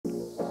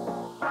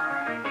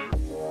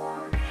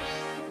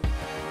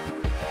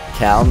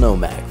Cal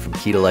Nomag from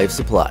Keto Life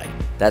Supply.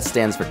 That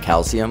stands for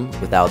calcium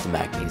without the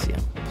magnesium,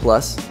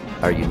 plus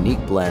our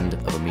unique blend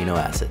of amino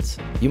acids.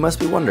 You must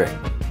be wondering,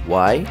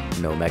 why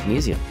no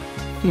magnesium?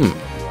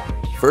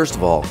 First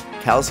of all,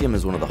 calcium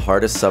is one of the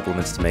hardest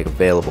supplements to make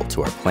available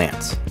to our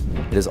plants.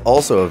 It is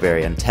also a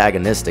very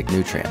antagonistic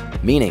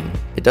nutrient, meaning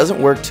it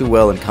doesn't work too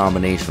well in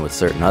combination with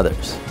certain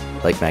others,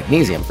 like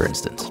magnesium for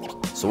instance.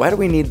 So why do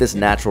we need this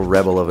natural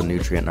rebel of a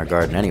nutrient in our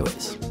garden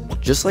anyways?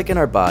 Just like in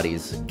our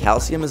bodies,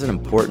 calcium is an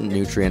important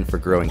nutrient for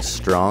growing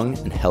strong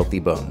and healthy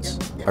bones.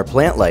 Our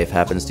plant life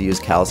happens to use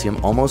calcium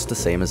almost the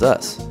same as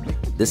us.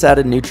 This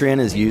added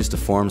nutrient is used to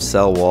form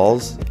cell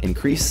walls,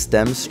 increase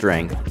stem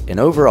strength, and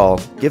overall,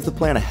 give the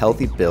plant a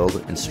healthy build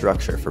and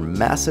structure for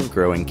massive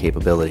growing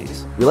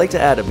capabilities. We like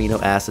to add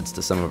amino acids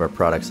to some of our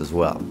products as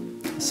well.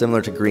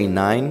 Similar to Green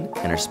 9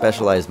 and our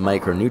specialized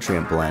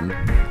micronutrient blend,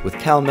 with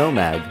Cal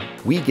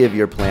Nomag, we give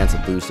your plants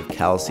a boost of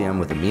calcium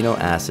with amino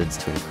acids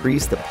to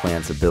increase the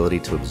plant's ability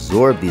to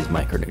absorb these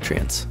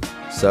micronutrients.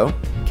 So,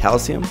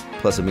 calcium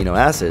plus amino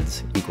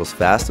acids equals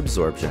fast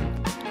absorption,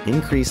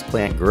 increased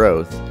plant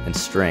growth, and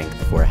strength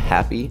for a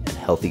happy and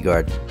healthy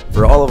garden.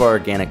 For all of our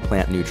organic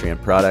plant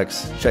nutrient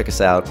products, check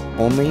us out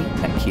only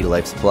at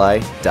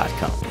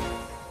ketolifesupply.com.